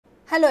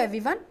Hello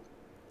everyone,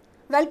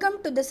 welcome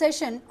to the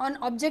session on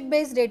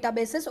object-based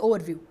databases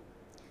overview.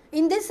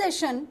 In this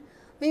session,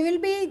 we will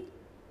be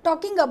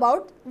talking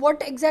about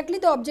what exactly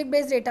the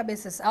object-based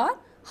databases are,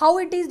 how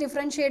it is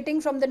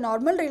differentiating from the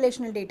normal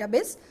relational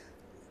database,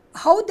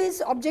 how this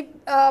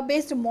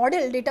object-based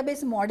model,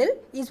 database model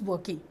is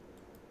working.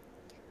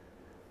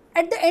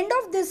 At the end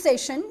of this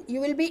session,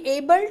 you will be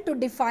able to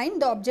define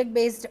the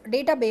object-based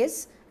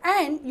database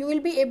and you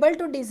will be able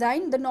to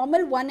design the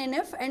normal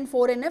 1NF and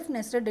 4NF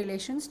nested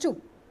relations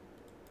too.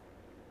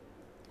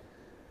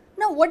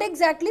 Now, what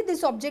exactly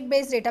this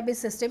object-based database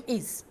system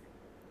is?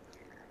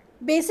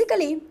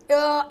 Basically,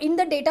 in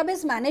the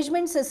database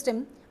management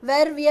system,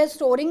 where we are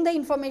storing the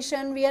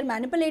information, we are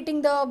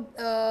manipulating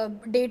the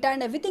data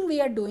and everything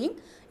we are doing,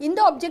 in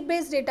the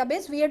object-based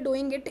database, we are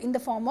doing it in the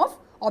form of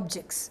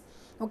objects.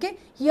 Okay.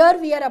 Here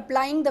we are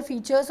applying the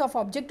features of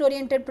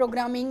object-oriented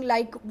programming,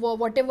 like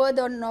whatever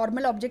the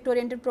normal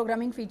object-oriented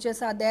programming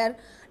features are there,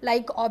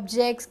 like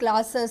objects,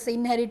 classes,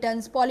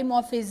 inheritance,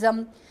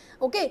 polymorphism.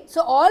 Okay.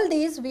 So, all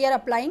these we are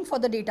applying for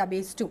the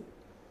database too.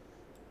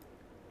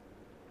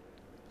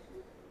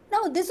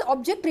 Now, this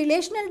object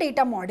relational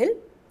data model,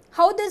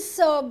 how this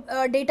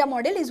data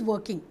model is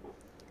working?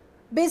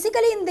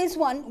 Basically, in this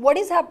one, what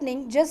is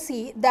happening, just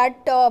see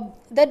that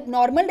the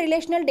normal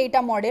relational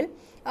data model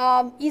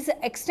is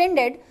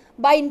extended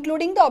by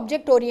including the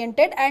object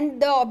oriented and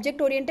the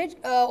object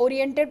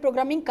oriented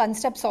programming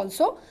concepts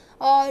also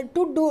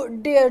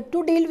to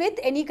deal with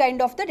any kind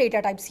of the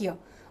data types here.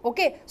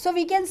 Okay. So,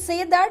 we can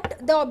say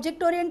that the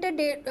object oriented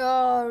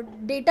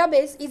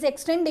database is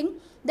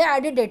extending the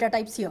added data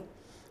types here.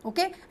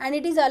 Okay, and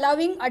it is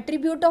allowing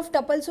attribute of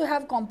tuples to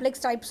have complex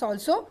types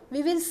also.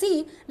 We will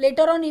see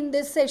later on in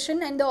this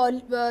session and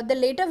the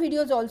later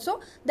videos also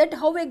that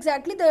how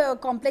exactly the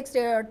complex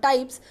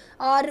types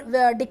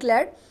are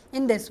declared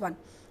in this one.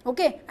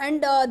 Okay,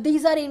 and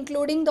these are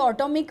including the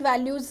atomic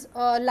values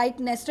like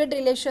nested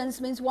relations,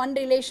 means one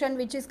relation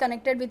which is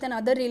connected with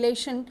another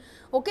relation.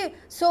 Okay,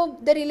 so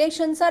the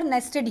relations are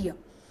nested here.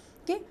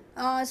 Okay,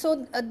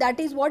 so that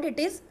is what it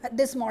is,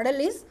 this model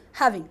is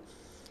having.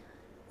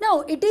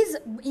 Now, it is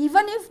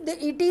even if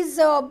it is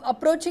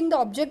approaching the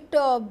object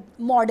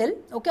model,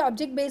 okay,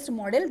 object based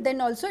model, then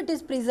also it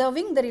is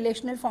preserving the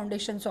relational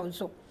foundations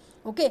also,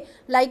 okay,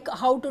 like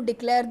how to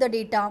declare the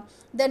data,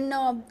 then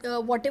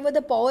whatever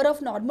the power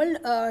of normal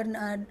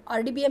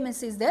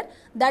RDBMS is there,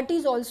 that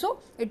is also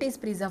it is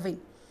preserving.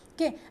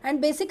 Okay,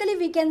 and basically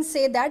we can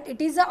say that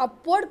it is a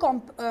upward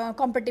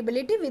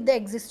compatibility with the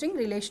existing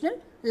relational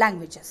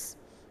languages.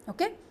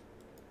 Okay.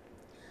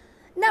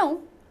 Now,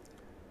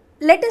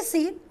 let us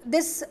see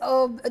this,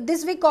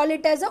 this we call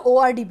it as a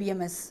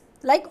ORDBMS,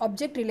 like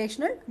Object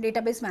Relational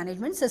Database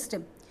Management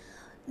System.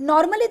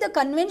 Normally the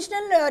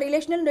conventional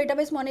relational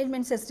database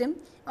management system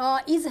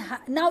is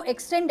now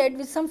extended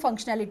with some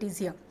functionalities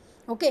here,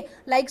 okay,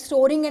 like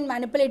storing and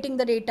manipulating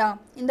the data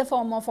in the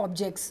form of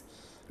objects.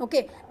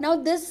 Okay. Now,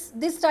 this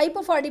type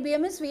of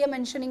RDBMS we are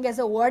mentioning as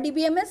a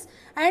ORDBMS,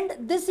 and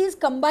this is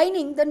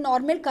combining the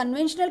normal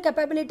conventional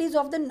capabilities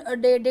of the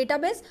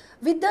database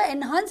with the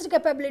enhanced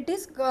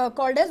capabilities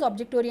called as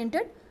object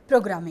oriented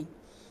programming.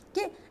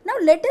 Okay. Now,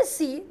 let us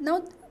see,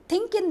 now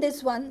think in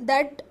this one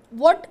that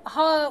what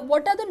are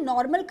the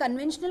normal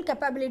conventional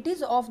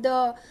capabilities of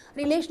the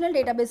relational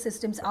database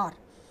systems are,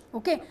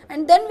 okay,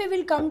 and then we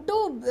will come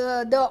to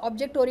the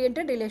object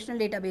oriented relational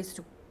database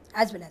too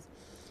as well as.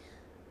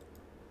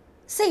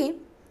 See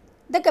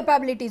the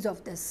capabilities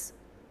of this.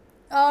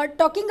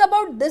 Talking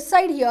about this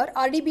side here,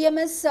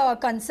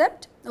 RDBMS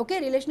concept, okay,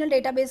 relational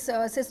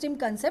database system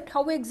concept,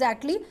 how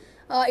exactly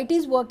it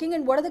is working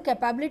and what are the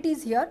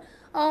capabilities here.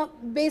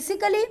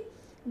 Basically,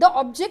 the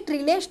object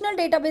relational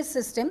database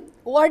system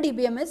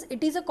ORDBMS,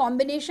 it is a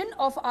combination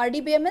of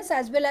RDBMS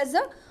as well as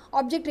the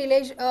object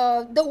relation,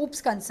 the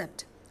OOPS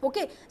concept.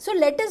 Okay. So,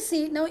 let us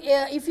see now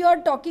if you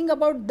are talking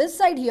about this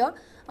side here,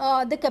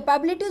 the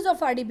capabilities of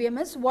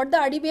RDBMS, what the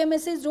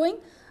RDBMS is doing,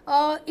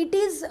 it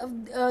is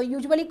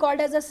usually called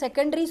as a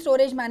secondary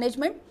storage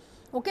management,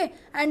 okay,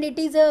 and it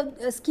is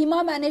a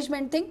schema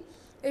management thing.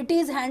 It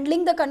is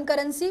handling the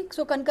concurrency,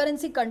 so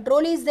concurrency control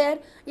is there,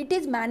 it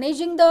is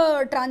managing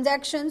the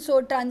transactions,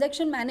 so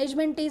transaction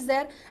management is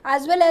there,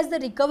 as well as the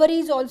recovery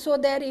is also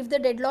there. If the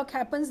deadlock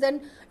happens,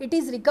 then it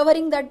is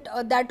recovering that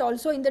that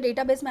also in the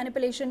database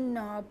manipulation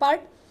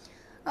part.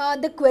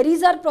 The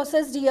queries are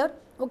processed here,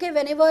 okay,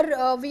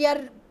 whenever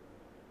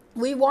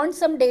we want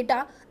some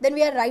data, then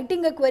we are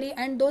writing a query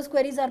and those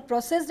queries are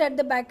processed at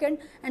the back end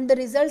and the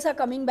results are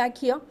coming back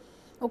here.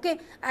 Okay.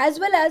 As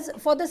well as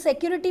for the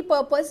security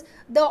purpose,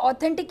 the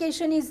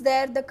authentication is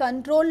there, the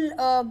control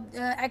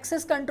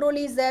access control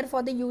is there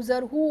for the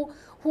user who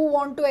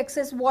want to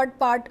access what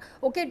part,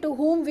 okay, to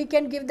whom we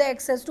can give the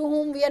access, to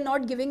whom we are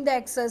not giving the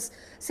access.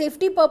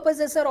 Safety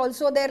purposes are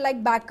also there,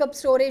 like backup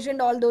storage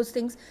and all those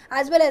things,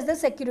 as well as the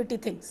security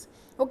things.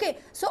 Okay.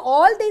 So,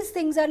 all these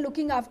things are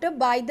looking after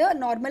by the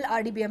normal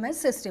RDBMS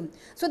system.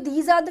 So,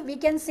 these are the, we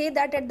can say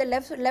that at the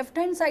left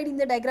hand side in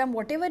the diagram,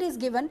 whatever is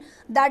given,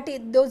 that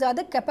those are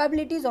the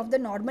capabilities of the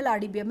normal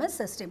RDBMS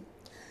system.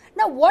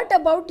 Now, what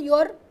about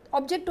your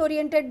object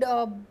oriented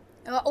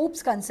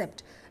OOPS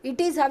concept. It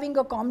is having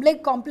a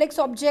complex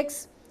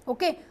objects.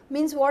 Okay,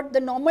 means what? The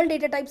normal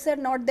data types are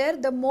not there,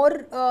 the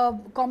more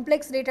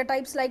complex data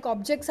types like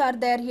objects are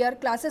there here,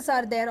 classes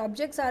are there,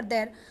 objects are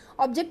there,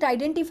 object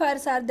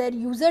identifiers are there,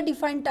 user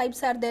defined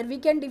types are there, we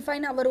can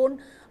define our own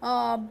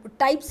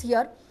types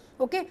here.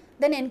 Okay,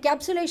 then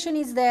encapsulation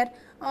is there,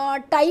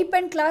 type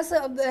and class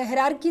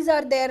hierarchies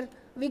are there,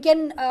 we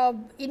can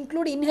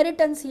include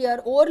inheritance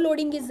here,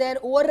 overloading is there,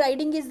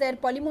 overriding is there,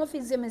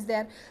 polymorphism is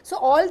there. So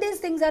all these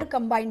things are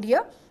combined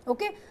here.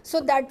 Okay,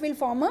 so that will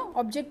form a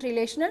object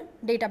relational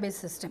database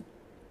system.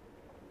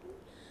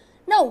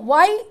 Now,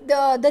 why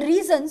the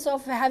reasons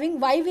of having,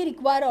 why we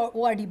require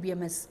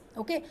ORDBMS?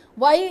 Okay,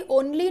 why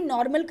only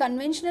normal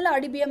conventional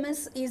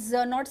RDBMS is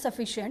not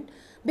sufficient?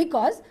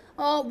 Because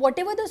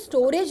whatever the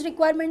storage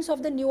requirements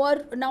of the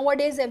newer,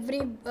 nowadays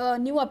every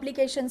new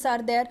applications are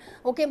there.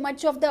 Okay,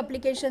 much of the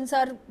applications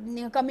are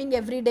coming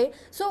every day.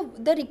 So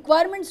the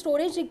requirement,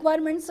 storage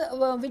requirements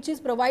which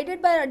is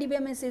provided by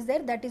RDBMS is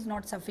there, that is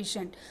not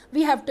sufficient.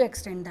 We have to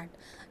extend that.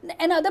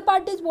 Another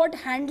part is what?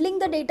 Handling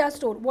the data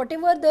store,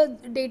 whatever the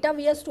data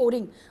we are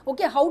storing,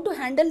 okay, how to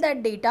handle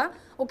that data,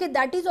 okay,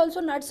 that is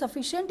also not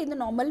sufficient in the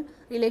normal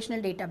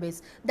relational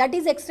database. That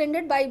is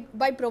extended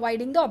by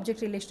providing the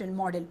object relational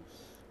model.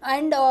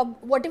 And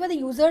whatever the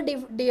user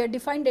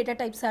defined data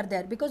types are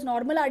there, because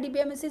normal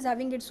RDBMS is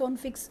having its own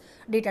fixed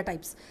data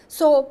types.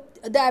 So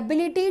the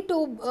ability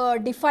to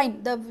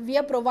define, we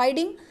are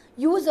providing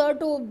user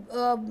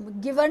to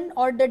given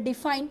or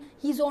define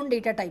his own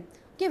data type,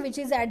 okay, which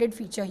is added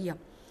feature here.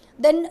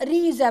 Then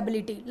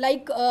reusability,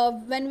 like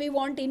when we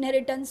want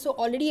inheritance, so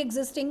already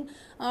existing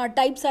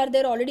types are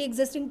there, already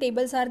existing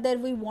tables are there,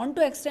 we want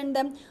to extend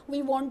them,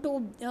 we want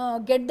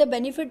to get the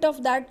benefit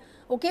of that.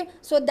 Okay,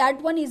 so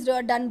that one is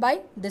done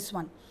by this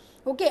one.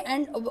 Okay,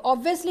 and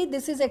obviously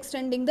this is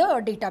extending the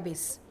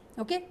database.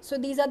 Okay, so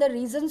these are the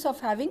reasons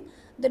of having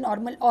the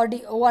normal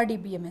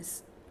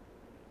ORDBMS.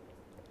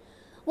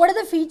 What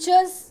are the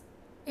features?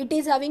 It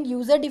is having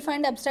user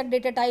defined abstract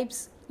data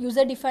types,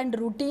 user defined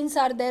routines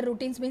are there,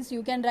 routines means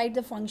you can write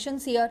the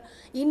functions here,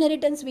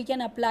 inheritance we can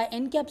apply,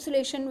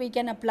 encapsulation we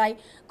can apply,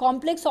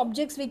 complex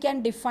objects we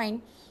can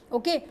define.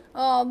 Okay,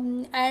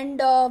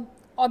 and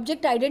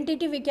object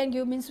identity we can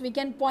give, means we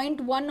can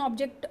point one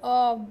object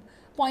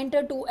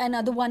pointer to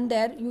another one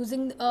there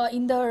using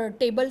in the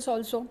tables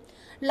also.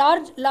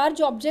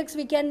 Large objects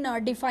we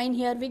can define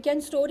here, we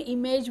can store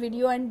image,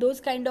 video and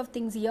those kind of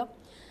things here,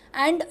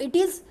 and it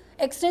is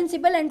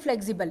extensible and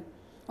flexible,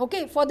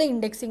 okay, for the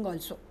indexing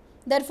also.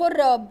 Therefore,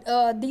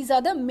 these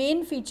are the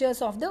main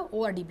features of the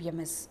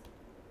ORDBMS.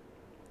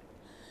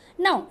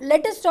 Now,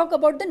 let us talk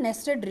about the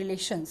nested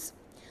relations.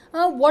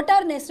 What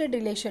are nested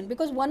relation?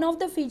 Because one of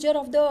the feature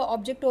of the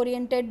object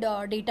oriented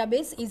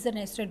database is the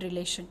nested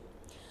relation.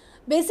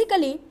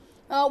 Basically,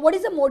 what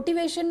is the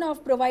motivation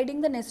of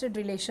providing the nested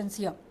relations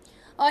here?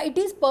 It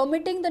is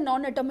permitting the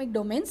non-atomic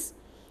domains.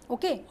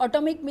 Okay,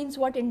 atomic means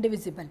what?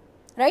 Indivisible,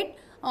 right?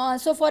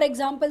 So for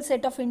example,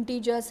 set of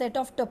integers, set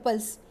of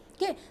tuples.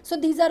 Okay, so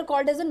these are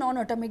called as a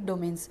non-atomic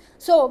domains.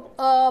 So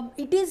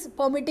it is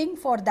permitting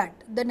for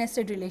that, the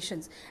nested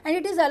relations, and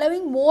it is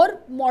allowing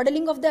more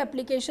modeling of the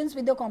applications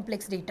with the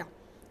complex data.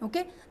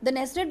 Okay, the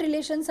nested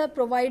relations are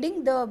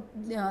providing the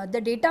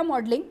data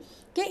modeling,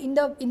 okay, in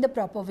the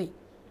proper way.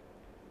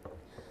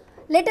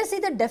 Let us see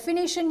the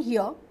definition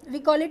here.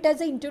 We call it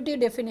as an intuitive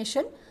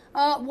definition.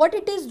 What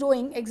it is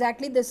doing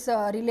exactly, this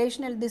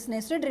relational, this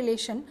nested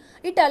relation,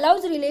 it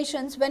allows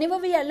relations whenever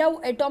we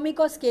allow atomic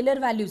or scalar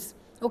values.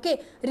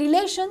 Okay,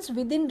 relations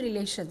within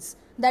relations,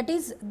 that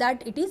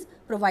it is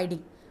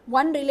providing.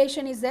 One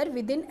relation is there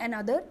within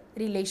another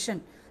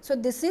relation. So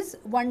this is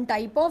one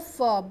type of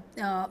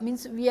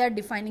means we are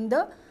defining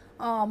the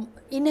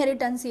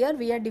inheritance here,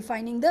 we are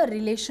defining the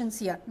relations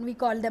here, we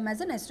call them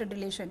as a nested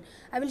relation.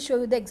 I will show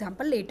you the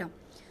example later.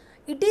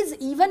 It is,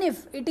 even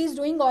if it is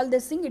doing all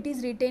this thing, it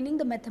is retaining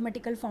the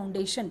mathematical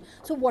foundation.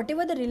 So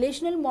whatever the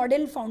relational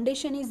model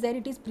foundation is there,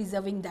 it is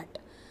preserving that.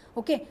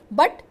 Okay,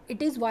 but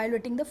it is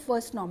violating the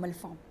first normal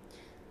form.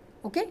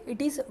 Okay,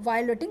 it is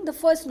violating the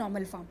first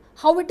normal form.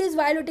 How it is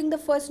violating the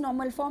first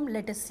normal form?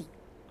 Let us see.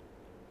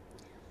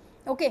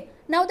 Okay,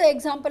 now the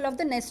example of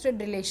the nested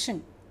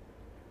relation.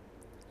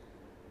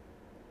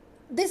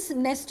 This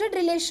nested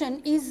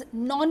relation is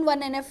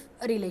non-1NF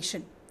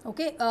relation.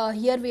 Okay,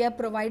 here we are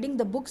providing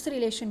the books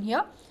relation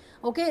here.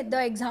 Okay,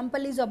 the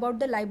example is about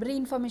the library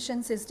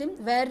information system,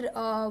 where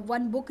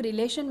one book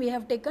relation we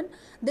have taken.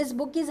 This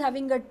book is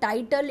having a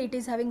title, it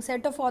is having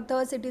set of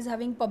authors, it is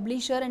having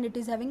publisher, and it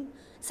is having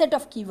set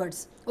of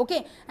keywords.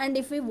 Okay, and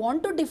if we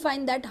want to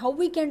define that, how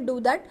we can do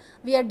that?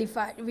 We are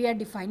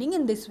defining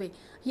in this way.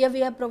 Here we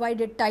have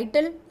provided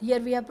title, here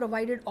we have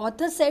provided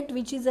author set,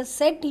 which is a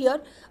set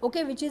here,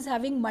 okay, which is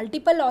having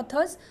multiple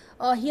authors.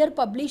 Here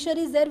publisher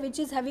is there, which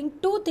is having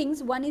two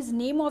things, one is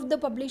name of the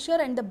publisher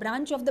and the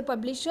branch of the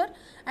publisher,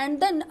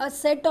 and then a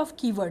set of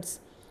keywords.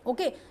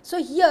 Okay,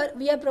 so here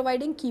we are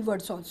providing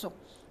keywords also.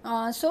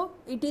 So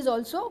it is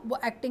also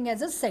acting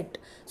as a set.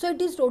 So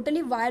it is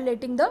totally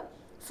violating the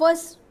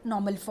first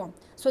normal form.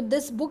 So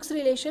this books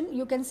relation,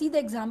 you can see the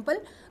example.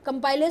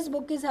 Compiler's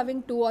book is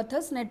having 2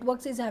 authors,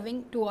 networks is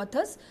having 2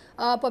 authors,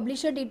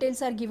 publisher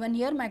details are given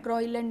here,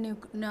 McGraw-Hill and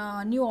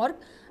New York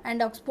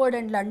and Oxford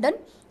and London,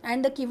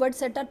 and the keyword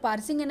set are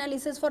parsing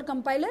analysis for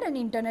compiler and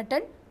internet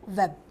and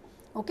web.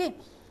 Okay.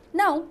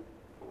 Now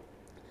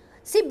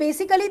see,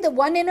 basically the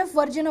 1NF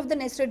version of the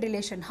nested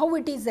relation, how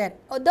it is there.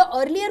 The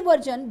earlier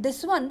version,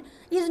 this one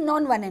is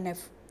non-1NF.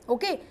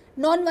 Okay,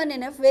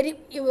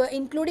 non-1NF,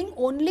 including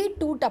only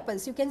 2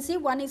 tuples. You can see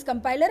one is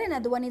compiler and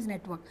other one is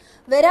network.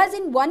 Whereas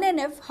in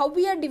 1NF, how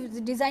we are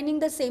designing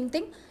the same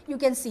thing, you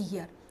can see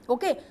here.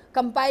 Okay,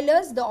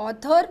 compilers, the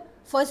author,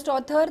 first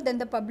author, then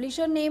the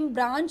publisher name,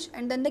 branch,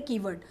 and then the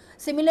keyword.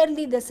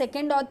 Similarly, the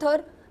second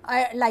author,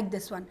 like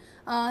this one.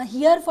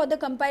 Here for the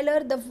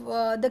compiler,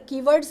 the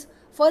keywords,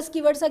 first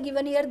keywords are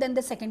given here, then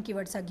the second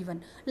keywords are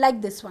given,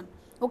 like this one.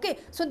 Okay,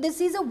 so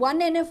this is a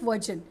 1NF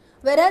version,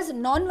 whereas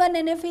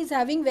non-1NF is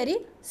having very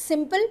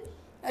simple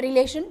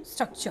relation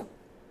structure,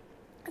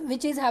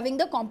 which is having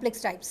the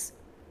complex types.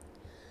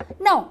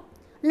 Now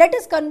let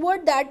us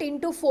convert that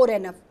into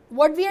 4NF.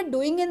 What we are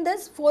doing in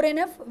this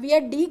 4NF, we are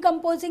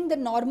decomposing the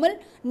normal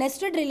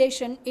nested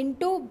relation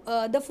into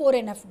the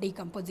 4NF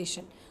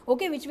decomposition,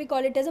 okay, which we call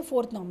it as a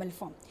 4th normal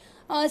form.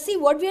 See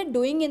what we are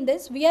doing in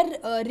this, we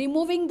are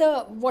removing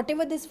the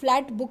whatever this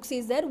flat books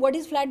is there. What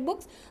is flat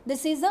books?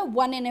 This is a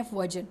 1NF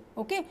version.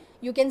 Okay,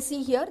 you can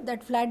see here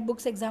that flat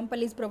books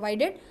example is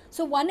provided.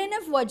 So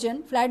 1NF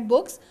version flat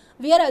books,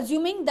 we are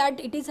assuming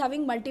that it is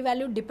having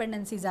multi-valued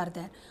dependencies are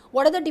there.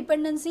 What are the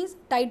dependencies?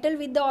 Title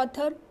with the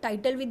author,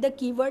 title with the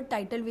keyword,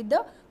 title with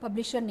the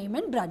publisher name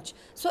and branch.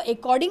 So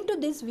according to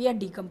this we are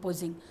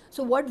decomposing.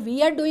 So what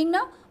we are doing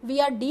now,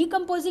 we are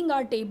decomposing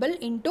our table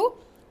into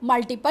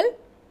multiple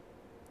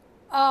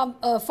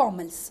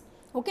formals.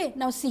 Okay,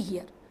 now see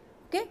here.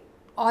 Okay,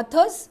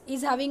 authors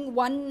is having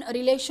one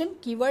relation,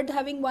 keyword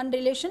having one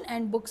relation,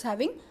 and books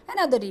having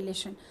another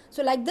relation.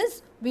 So like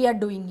this we are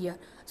doing here.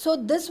 So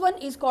this one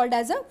is called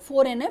as a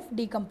 4NF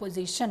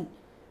decomposition.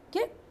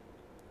 Okay.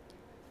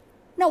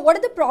 Now what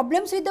are the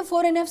problems with the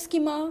 4NF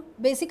schema?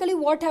 Basically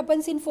what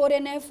happens in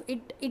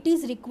 4NF, it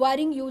is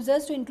requiring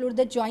users to include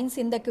the joins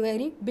in the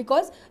query,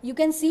 because you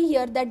can see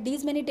here that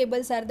these many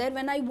tables are there.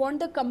 When I want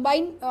the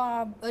combined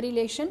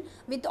relation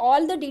with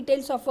all the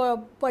details of a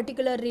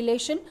particular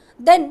relation,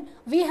 then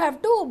we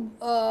have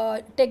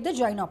to take the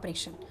join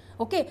operation.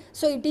 Okay,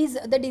 so it is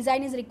the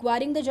design is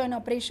requiring the join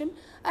operation,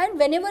 and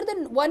whenever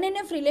the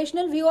 1NF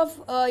relational view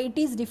of it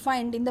is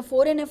defined in the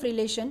 4NF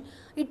relation,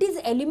 it is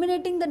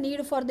eliminating the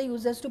need for the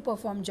users to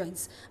perform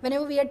joins.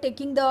 Whenever we are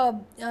taking the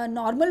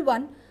normal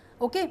one,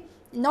 okay,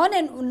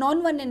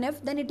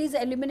 non-1NF, then it is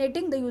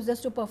eliminating the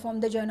users to perform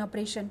the join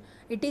operation.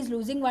 It is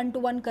losing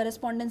one-to-one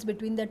correspondence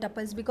between the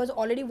tuples, because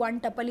already one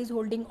tuple is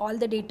holding all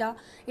the data.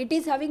 It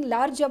is having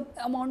large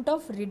amount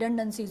of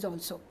redundancies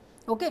also.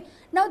 Okay.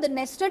 Now the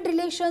nested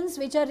relations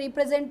which are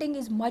representing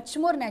is much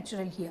more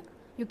natural here.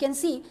 You can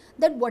see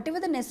that whatever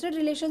the nested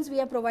relations we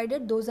have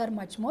provided, those are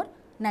much more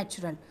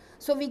natural.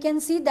 So we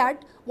can see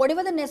that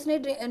whatever the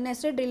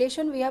nested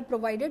relation we have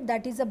provided,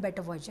 that is a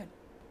better version.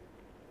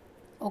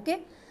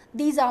 Okay.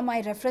 These are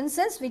my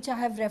references which I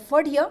have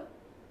referred here.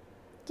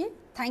 Okay.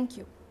 Thank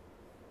you.